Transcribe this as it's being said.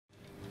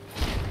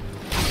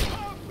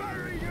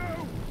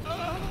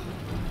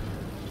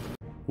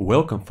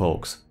Welcome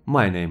folks,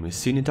 my name is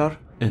Satyr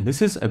and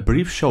this is a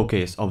brief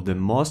showcase of the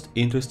most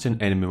interesting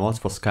enemy mods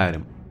for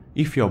Skyrim.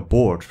 If you're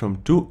bored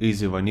from too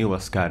easy vanilla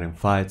Skyrim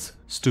fights,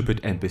 stupid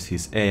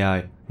NPCs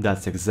AI,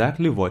 that's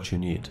exactly what you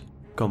need.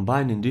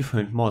 Combining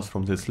different mods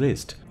from this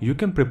list, you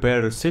can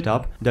prepare a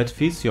setup that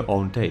fits your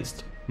own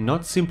taste.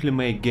 Not simply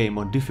make game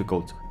more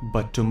difficult,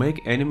 but to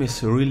make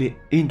enemies really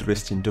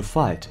interesting to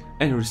fight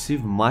and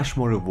receive much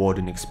more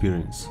rewarding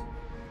experience.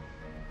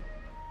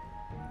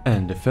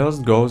 And the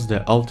first goes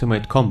the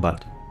ultimate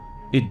combat.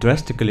 It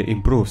drastically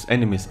improves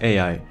enemies'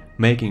 AI,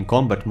 making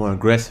combat more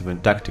aggressive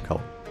and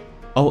tactical.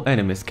 All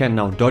enemies can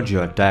now dodge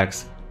your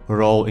attacks,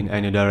 roll in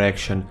any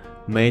direction,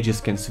 mages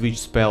can switch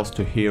spells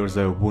to heal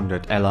their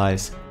wounded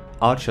allies,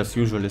 archers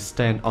usually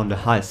stand on the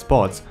high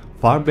spots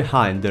far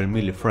behind their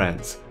melee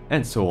friends,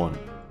 and so on.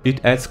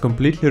 It adds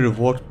completely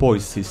reworked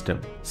poise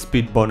system,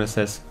 speed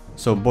bonuses,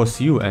 so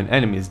both you and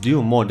enemies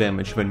deal more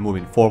damage when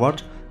moving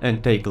forward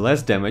and take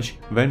less damage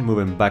when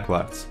moving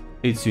backwards.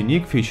 Its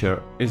unique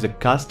feature is the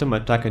custom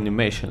attack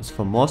animations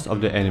for most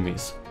of the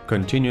enemies.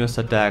 Continuous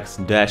attacks,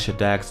 dash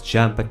attacks,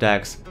 jump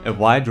attacks, a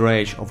wide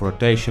range of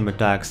rotation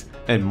attacks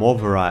and more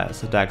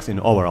various attacks in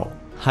overall.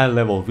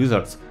 High-level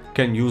wizards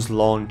can use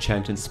long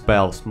chanting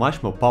spells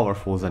much more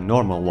powerful than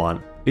normal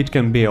one. It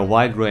can be a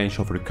wide range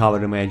of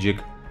recovery magic,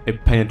 a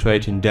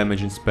penetrating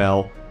damaging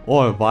spell,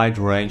 or a wide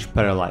range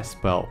paralyze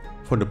spell.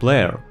 For the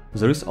player,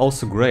 there is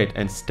also great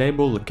and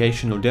stable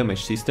locational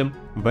damage system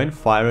when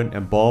firing a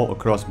bow or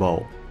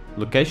crossbow.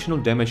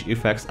 Locational damage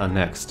effects are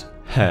next.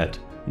 Head.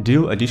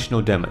 Deal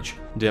additional damage.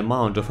 The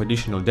amount of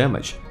additional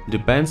damage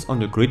depends on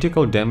the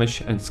critical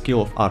damage and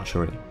skill of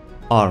archery.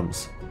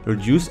 Arms.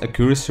 Reduce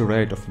accuracy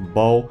rate of a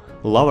bow,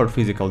 lower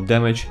physical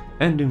damage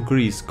and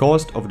increase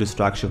cost of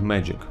destructive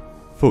magic.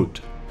 Foot.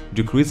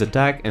 Decrease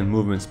attack and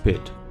movement speed.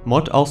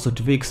 Mod also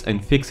tweaks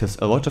and fixes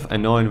a lot of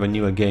annoying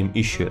vanilla game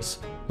issues,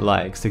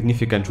 like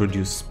significant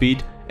reduced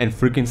speed and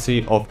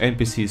frequency of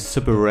NPCs'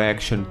 super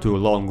reaction to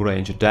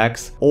long-range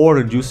attacks, or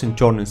reducing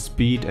turning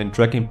speed and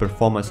tracking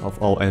performance of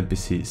all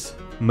NPCs.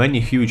 Many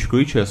huge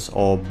creatures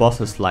or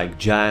bosses like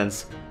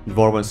giants,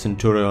 dwarven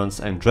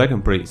centurions and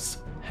dragon priests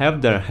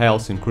have their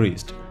health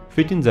increased,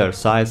 fitting their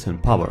size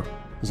and power.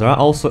 There are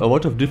also a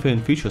lot of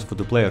different features for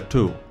the player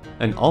too,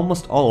 and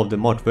almost all of the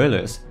mod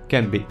values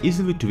can be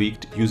easily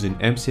tweaked using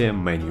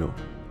MCM menu.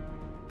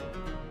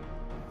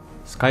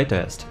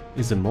 SkyTEST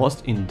is the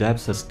most in-depth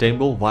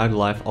sustainable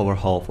wildlife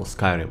overhaul for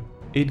Skyrim.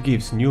 It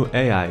gives new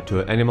AI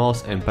to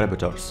animals and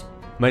predators.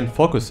 Main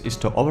focus is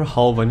to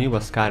overhaul vanilla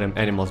Skyrim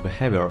animals'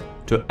 behavior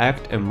to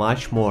act a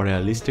much more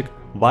realistic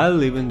while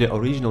leaving the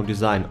original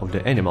design of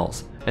the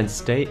animals and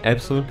stay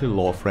absolutely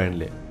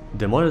lore-friendly.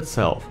 The mod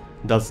itself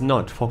does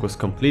not focus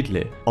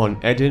completely on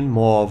adding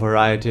more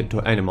variety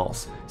to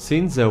animals,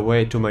 since there are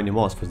way too many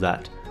mods for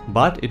that,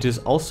 but it is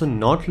also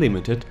not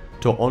limited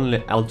to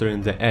only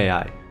altering the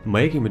AI,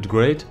 making it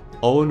great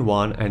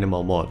all-in-one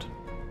animal mod.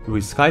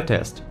 With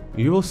SkyTEST,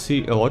 you will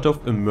see a lot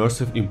of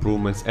immersive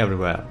improvements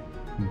everywhere.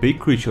 Big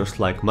creatures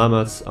like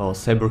mammoths or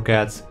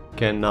saber-cats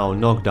can now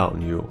knock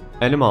down you.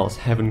 Animals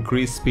have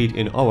increased speed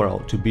in overall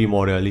to be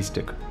more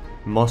realistic.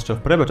 Most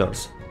of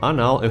predators are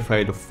now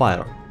afraid of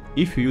fire.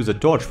 If you use a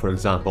torch, for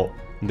example,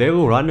 they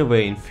will run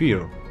away in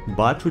fear,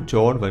 but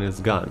return when it's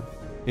gone.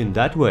 In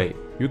that way,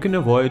 you can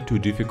avoid too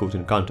difficult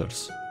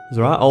encounters.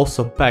 There are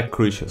also pack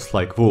creatures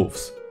like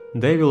wolves.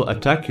 They will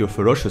attack you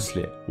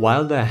ferociously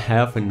while they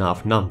have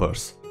enough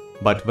numbers,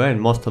 but when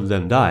most of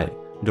them die,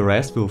 the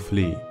rest will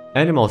flee.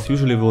 Animals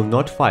usually will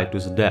not fight to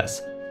the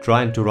death,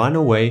 trying to run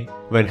away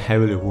when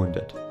heavily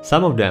wounded.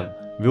 Some of them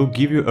will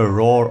give you a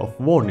roar of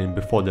warning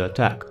before the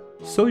attack,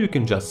 so you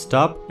can just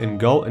stop and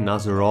go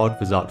another road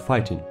without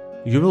fighting.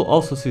 You will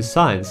also see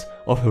signs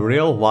of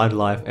real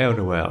wildlife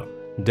everywhere,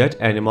 dead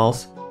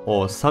animals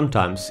or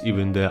sometimes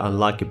even the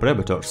unlucky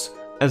predators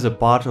as a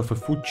part of a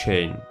food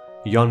chain,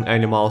 young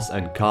animals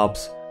and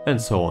cubs, and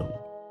so on.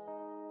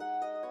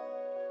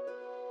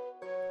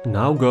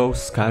 Now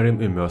goes Skyrim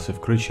Immersive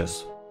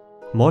Creatures.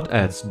 Mod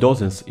adds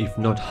dozens if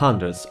not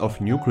hundreds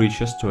of new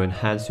creatures to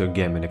enhance your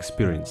gaming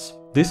experience.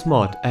 This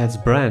mod adds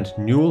brand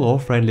new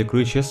lore-friendly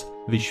creatures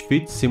which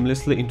fit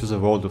seamlessly into the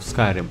world of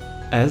Skyrim,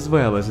 as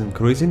well as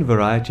increasing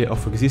variety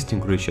of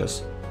existing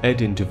creatures,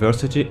 adding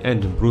diversity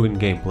and improving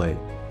gameplay.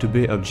 To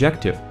be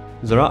objective,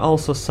 there are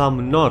also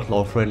some not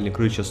lore-friendly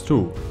creatures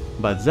too,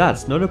 but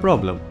that's not a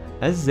problem,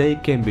 as they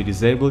can be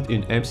disabled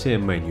in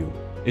MCM menu.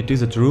 It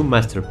is a true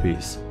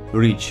masterpiece,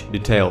 rich,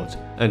 detailed,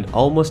 and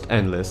almost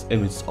endless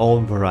in its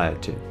own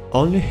variety.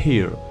 Only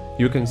here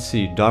you can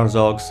see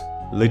darzogs,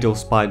 little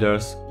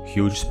spiders,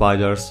 huge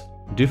spiders,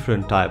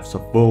 different types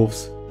of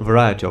wolves,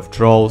 variety of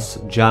trolls,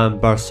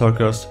 giant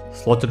berserkers,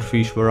 slaughtered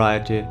fish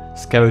variety,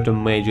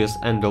 skeleton mages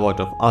and a lot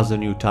of other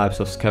new types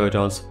of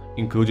skeletons,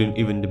 including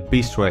even the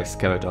beast race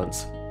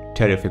skeletons,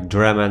 terrific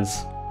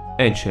dramens,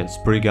 ancient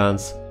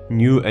brigands,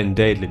 new and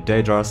deadly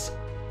daedras,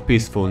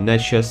 peaceful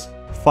netches,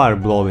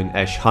 fire-blowing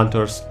ash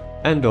hunters,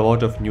 and a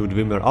lot of new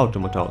Dwemer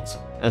automatons,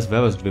 as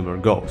well as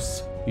Dwemer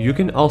ghosts. You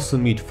can also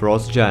meet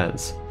frost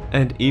giants,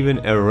 and even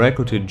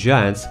recruited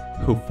giants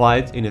who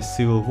fight in a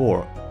civil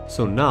war,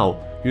 So now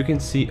you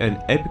can see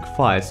an epic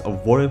fights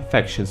of warring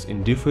factions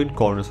in different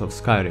corners of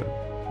Skyrim.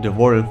 The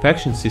warring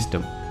faction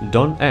system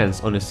don't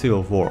end on a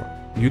civil war.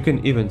 You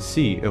can even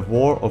see a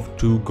war of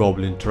two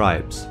goblin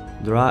tribes.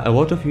 There are a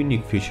lot of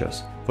unique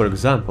features. For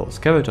example,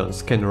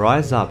 skeletons can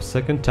rise up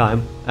second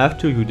time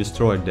after you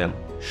destroyed them,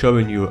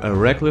 showing you a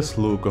reckless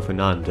look of an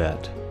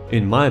undead.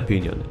 In my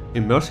opinion,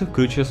 Immersive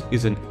Creatures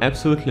is an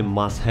absolutely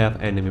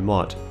must-have enemy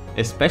mod,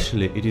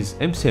 especially its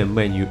MCM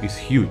menu is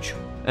huge,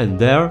 and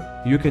there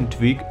you can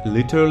tweak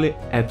literally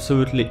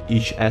absolutely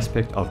each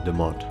aspect of the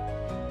mod.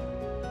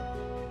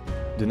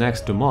 The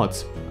next two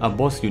mods are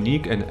both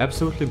unique and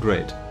absolutely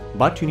great,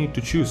 but you need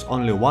to choose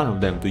only one of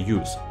them to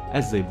use,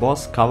 as they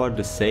both cover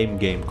the same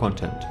game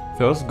content.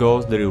 First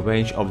goes the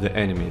Revenge of the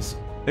Enemies.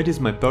 It is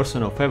my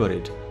personal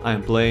favorite. I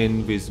am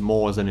playing with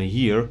more than a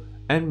year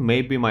and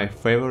maybe my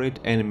favorite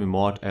enemy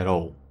mod at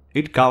all.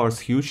 It covers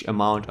huge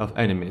amount of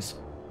enemies,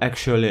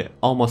 actually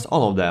almost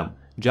all of them,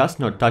 just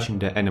not touching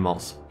the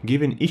animals,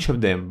 giving each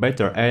of them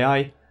better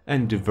AI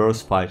and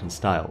diverse fighting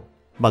style.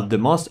 But the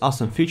most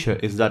awesome feature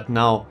is that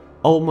now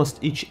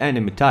almost each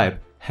enemy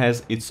type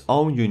has its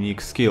own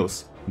unique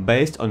skills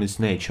based on its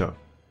nature.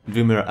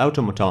 Dreamer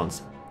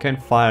automatons can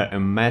fire a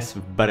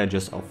massive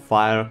barrages of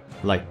fire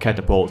like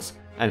catapults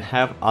and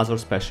have other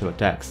special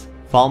attacks.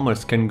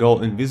 Farmers can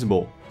go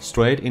invisible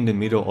straight in the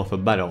middle of a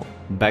battle,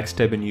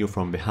 backstabbing you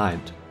from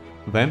behind.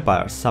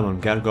 Vampires summon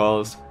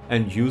gargoyles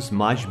and use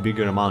much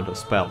bigger amount of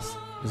spells.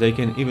 They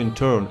can even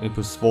turn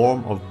into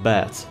swarm of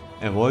bats,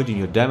 avoiding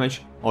your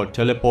damage or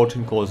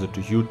teleporting closer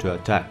to you to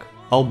attack.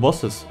 All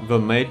bosses were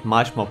made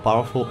much more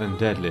powerful and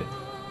deadly.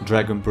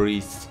 Dragon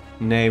priests,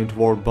 named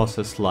world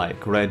bosses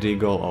like Red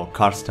Eagle or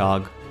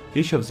Karstag,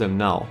 each of them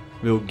now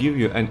will give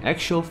you an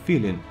actual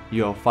feeling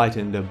you are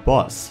fighting the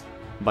boss,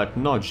 but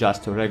not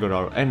just a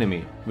regular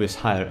enemy with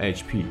higher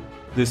HP.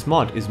 This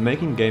mod is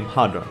making game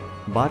harder,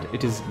 but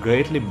it is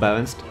greatly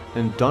balanced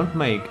and don't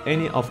make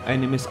any of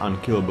enemies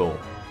unkillable.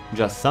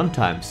 Just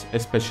sometimes,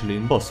 especially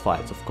in boss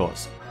fights of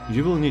course,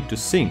 you will need to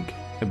think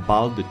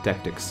about the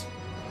tactics.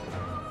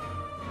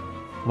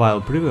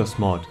 While previous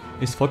mod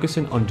is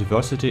focusing on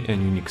diversity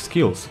and unique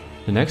skills,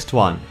 the next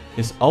one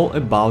is all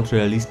about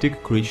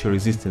realistic creature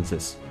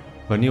resistances.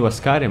 Vanilla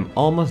Skyrim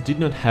almost did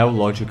not have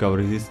logical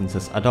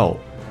resistances at all,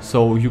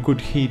 so you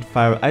could hit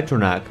Fire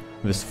Atronach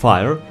with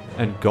fire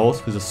and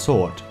ghosts with a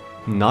sword,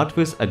 not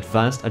with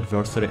advanced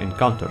Adversary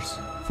Encounters.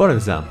 For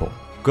example,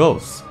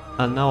 ghosts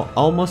are now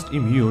almost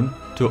immune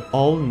to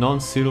all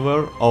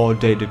non-silver or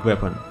Daedric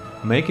weapon,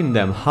 making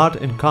them hard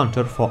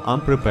encounter for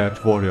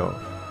unprepared warrior.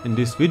 In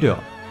this video,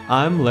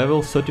 I am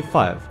level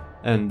 35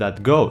 and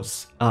that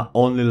ghosts are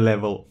only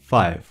level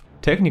 5.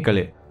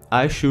 Technically,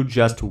 I should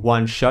just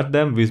one-shot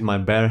them with my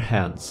bare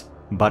hands,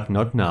 but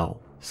not now.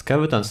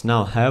 Skeletons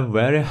now have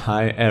very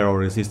high arrow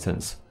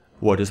resistance,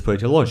 what is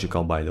pretty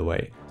logical by the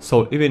way.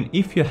 So even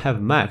if you have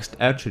maxed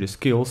archery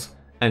skills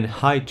and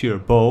high tier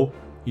bow,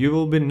 you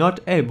will be not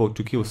able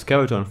to kill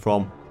skeleton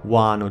from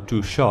 1 or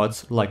 2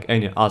 shots like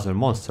any other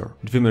monster.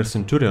 Dreamer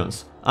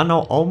Centurions are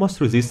now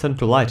almost resistant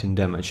to lightning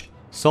damage,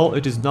 so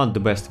it is not the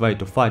best way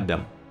to fight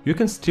them. You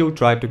can still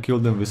try to kill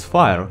them with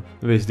fire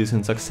with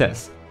decent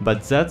success,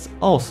 but that's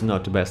also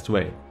not the best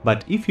way.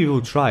 But if you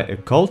will try a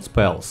cold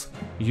spells,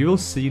 you will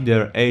see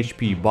their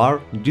HP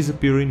bar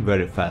disappearing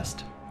very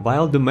fast.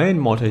 While the main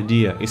mod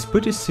idea is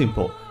pretty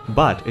simple,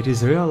 but it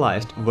is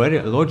realized very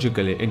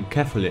logically and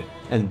carefully,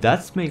 and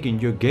that's making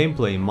your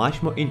gameplay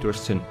much more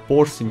interesting,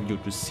 forcing you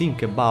to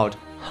think about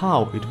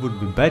how it would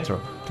be better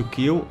to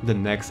kill the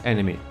next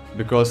enemy.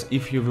 Because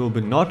if you will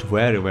be not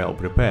very well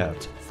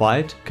prepared,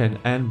 fight can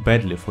end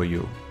badly for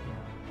you.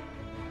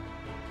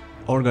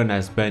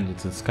 Organized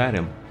Bandits in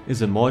Skyrim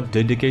is a mod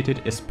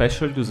dedicated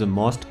especially to the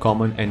most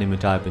common enemy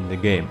type in the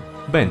game,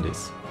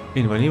 Bandits.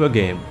 In vanilla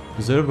game,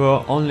 there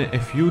were only a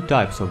few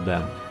types of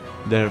them.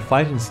 Their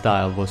fighting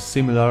style was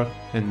similar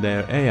and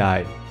their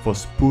AI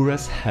was poor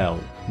as hell.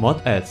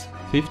 Mod adds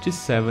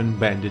 57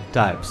 bandit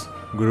types,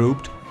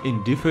 grouped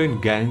in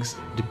different gangs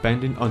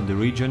depending on the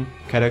region,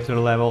 character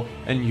level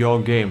and your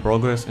game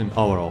progress and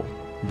overall.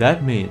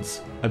 That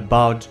means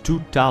about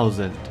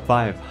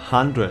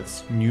 2,500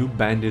 new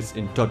bandits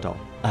in total,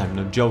 I'm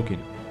not joking,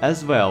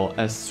 as well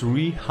as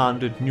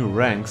 300 new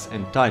ranks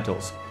and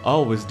titles,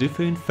 all with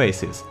different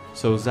faces,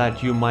 so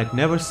that you might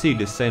never see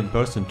the same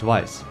person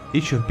twice.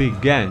 Each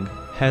big gang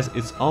has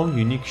its own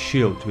unique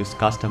shield with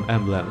custom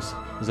emblems.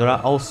 There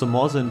are also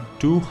more than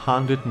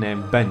 200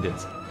 named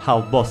bandits,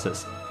 half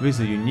bosses, with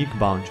the unique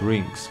bounty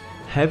rings.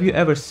 Have you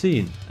ever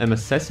seen an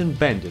assassin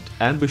bandit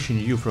ambushing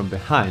you from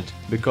behind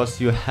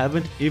because you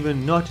haven't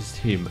even noticed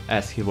him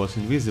as he was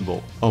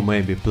invisible? Or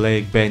maybe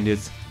plague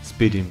bandits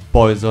spitting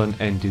poison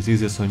and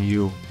diseases on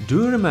you?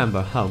 Do you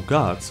remember how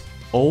guards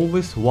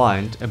always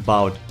whined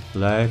about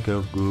lack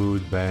of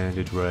good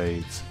bandit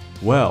raids?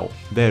 Well,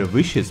 their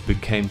wishes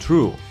became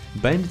true.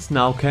 Bandits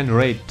now can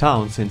raid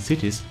towns and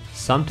cities,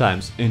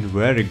 sometimes in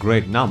very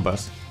great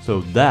numbers,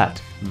 so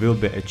that will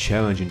be a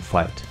challenging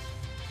fight.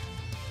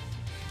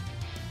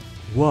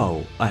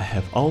 Wow, I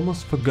have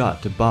almost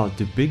forgot about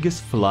the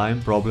biggest flying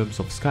problems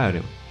of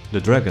Skyrim, the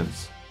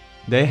dragons.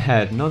 They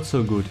had not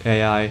so good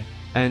AI,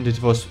 and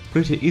it was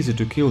pretty easy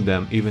to kill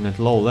them even at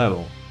low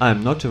level.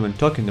 I'm not even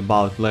talking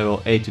about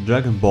level 80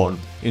 Dragonborn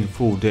in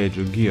full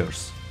Daedra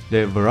gears.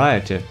 Their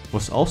variety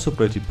was also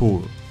pretty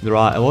poor. There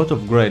are a lot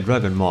of great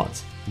dragon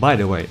mods. By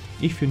the way,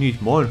 if you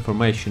need more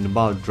information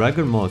about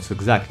dragon mods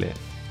exactly,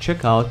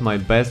 check out my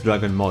best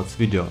dragon mods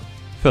video.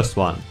 First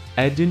one,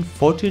 adding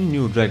 14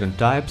 new dragon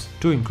types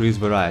to increase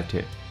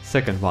variety.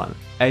 Second one,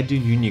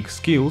 adding unique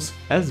skills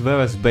as well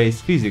as base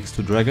physics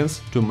to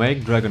dragons to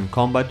make dragon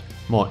combat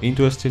more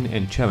interesting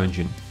and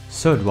challenging.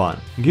 Third one,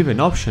 give an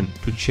option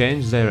to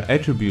change their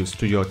attributes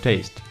to your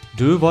taste.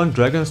 Do you want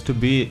dragons to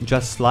be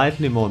just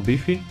slightly more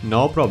beefy?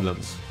 No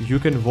problems. You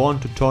can want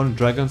to turn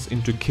dragons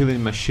into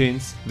killing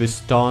machines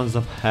with tons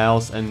of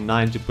health and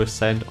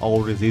 90%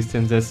 all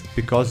resistances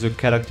because your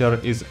character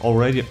is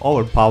already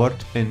overpowered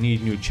and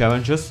need new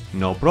challenges?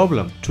 No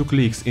problem. 2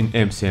 clicks in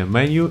MCM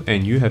menu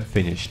and you have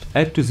finished.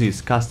 Add to these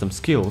custom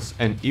skills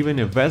and even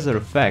a weather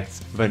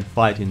effects when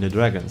fighting the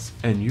dragons,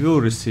 and you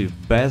will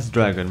receive best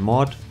dragon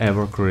mod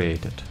ever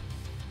created.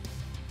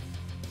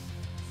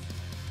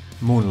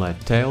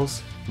 Moonlight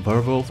Tales,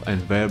 Werewolf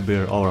and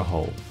Werebear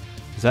Overhaul.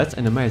 That's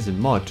an amazing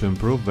mod to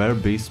improve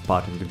Werebear's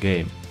part of the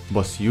game,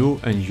 both you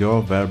and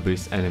your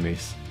Werebear's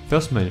enemies.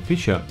 First main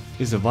feature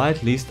is a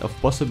wide list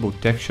of possible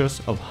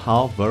textures of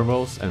how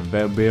werewolves and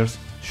werebears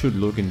should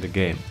look in the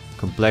game.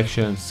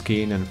 Complexion,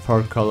 skin and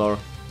fur color,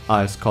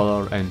 eyes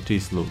color and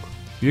teeth look.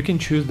 You can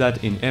choose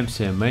that in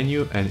MCM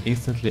menu and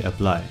instantly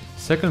apply.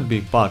 Second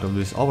big part of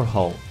this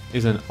overhaul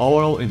is an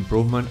overall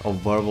improvement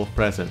of werewolf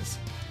presence.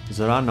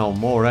 There are now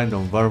more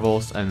random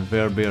werewolves and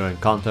werebear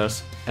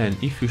encounters, and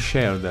if you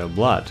share their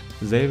blood,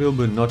 they will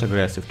be not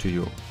aggressive to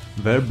you.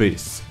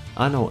 Werebeasts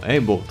are now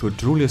able to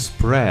truly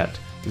spread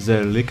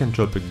their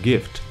lycanthropic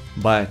gift.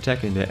 By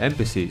attacking the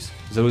NPCs,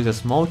 there is a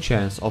small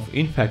chance of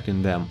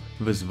infecting them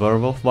with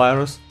werewolf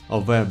virus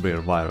or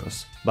werebear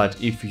virus.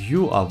 But if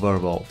you are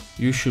werewolf,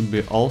 you should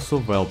be also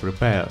well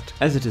prepared,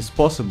 as it is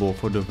possible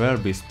for the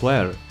werebeast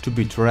player to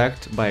be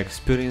tracked by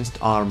experienced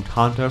armed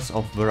hunters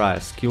of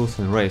various skills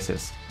and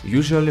races,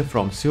 usually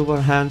from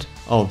Silverhand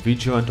or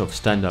Vigilant of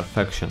standard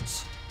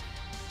factions.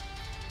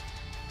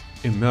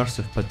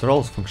 Immersive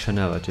Patrols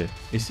functionality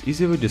is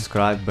easily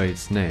described by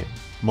its name.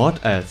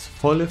 Mod adds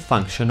fully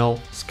functional,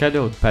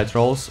 scheduled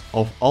patrols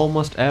of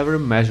almost every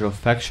major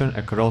faction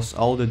across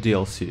all the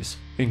DLCs,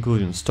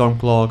 including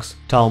Stormcloaks,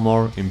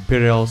 Talmor,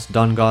 Imperials,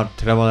 Dawnguard,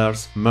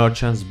 Travelers,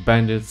 Merchants,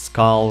 Bandits,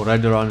 Skull,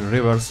 Redrun,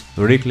 Rivers,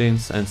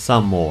 Reclins and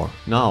some more.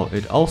 Now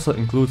it also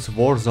includes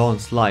war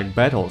zones-like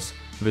battles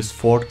with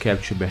fort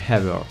capture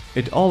behavior.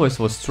 It always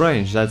was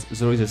strange that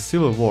there is a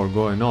civil war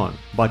going on,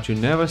 but you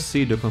never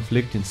see the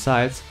conflicting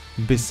sides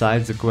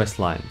besides the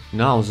questline.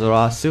 Now there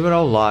are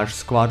several large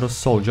squads of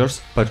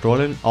soldiers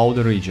patrolling all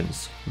the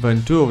regions.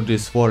 When 2 of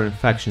these warring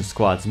faction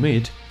squads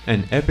meet,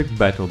 an epic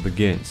battle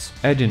begins.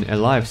 Adding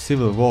alive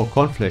civil war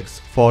conflicts,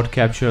 fort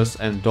captures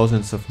and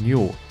dozens of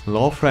new,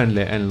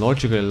 law-friendly and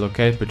logically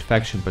located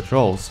faction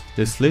patrols,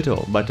 this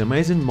little but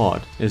amazing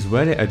mod is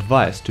very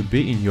advised to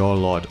be in your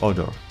Lord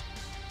order.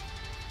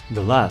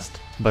 The last,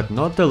 but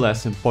not the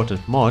less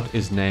important mod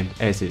is named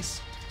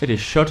Aziz. It is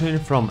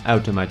shortened from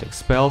automatic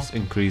spells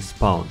increase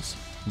spawns,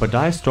 but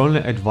I strongly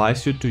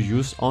advise you to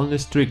use only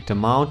strict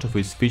amount of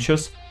its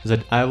features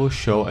that I will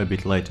show a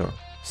bit later.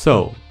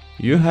 So,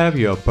 you have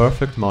your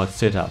perfect mod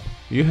setup.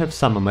 You have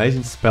some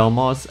amazing spell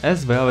mods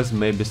as well as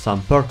maybe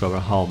some perk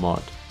overhaul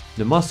mod.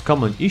 The most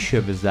common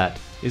issue with that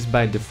is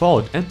by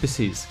default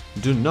NPCs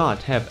do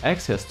not have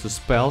access to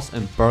spells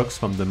and perks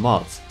from the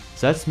mods.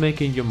 That's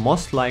making you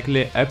most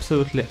likely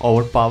absolutely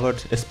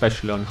overpowered,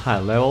 especially on high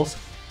levels,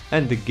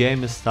 and the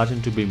game is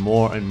starting to be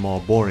more and more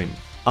boring.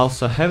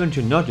 Also, haven't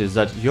you noticed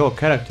that your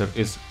character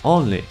is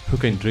only who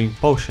can drink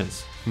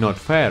potions? Not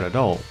fair at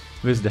all.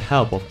 With the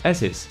help of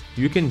Aziz,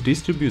 you can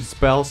distribute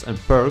spells and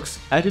perks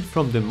added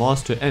from the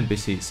mods to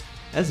NPCs,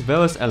 as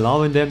well as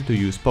allowing them to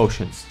use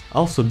potions.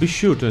 Also be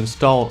sure to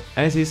install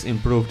Aziz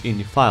improved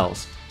INI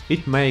files.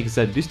 It makes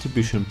that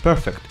distribution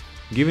perfect,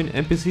 giving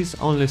NPCs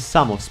only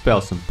some of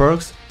spells and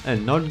perks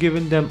and not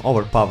giving them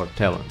overpowered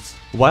talents.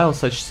 While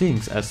such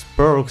things as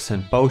perks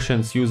and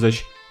potions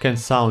usage can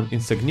sound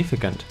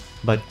insignificant,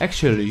 but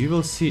actually you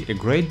will see a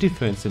great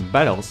difference in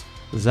battles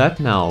that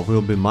now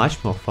will be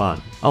much more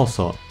fun.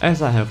 Also,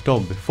 as I have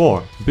told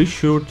before, be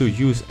sure to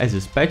use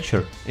Aziz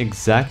Patcher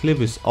exactly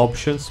with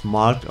options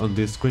marked on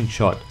this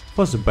screenshot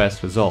for the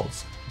best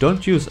results.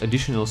 Don't use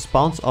additional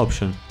spawns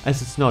option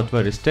as it's not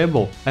very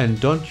stable,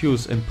 and don't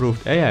use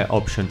improved AI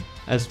option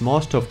as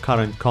most of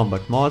current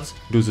combat mods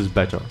do this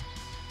better.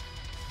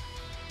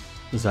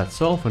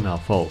 That's all for now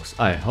folks,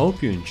 I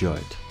hope you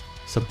enjoyed.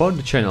 Support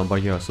the channel by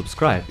your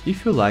subscribe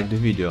if you like the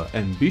video,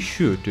 and be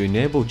sure to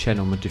enable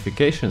channel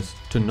notifications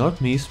to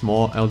not miss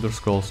more Elder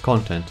Scrolls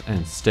content,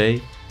 and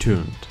stay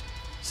tuned.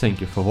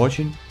 Thank you for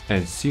watching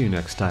and see you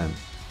next time.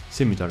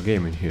 Scimitar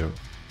Gaming here,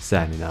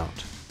 signing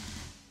out.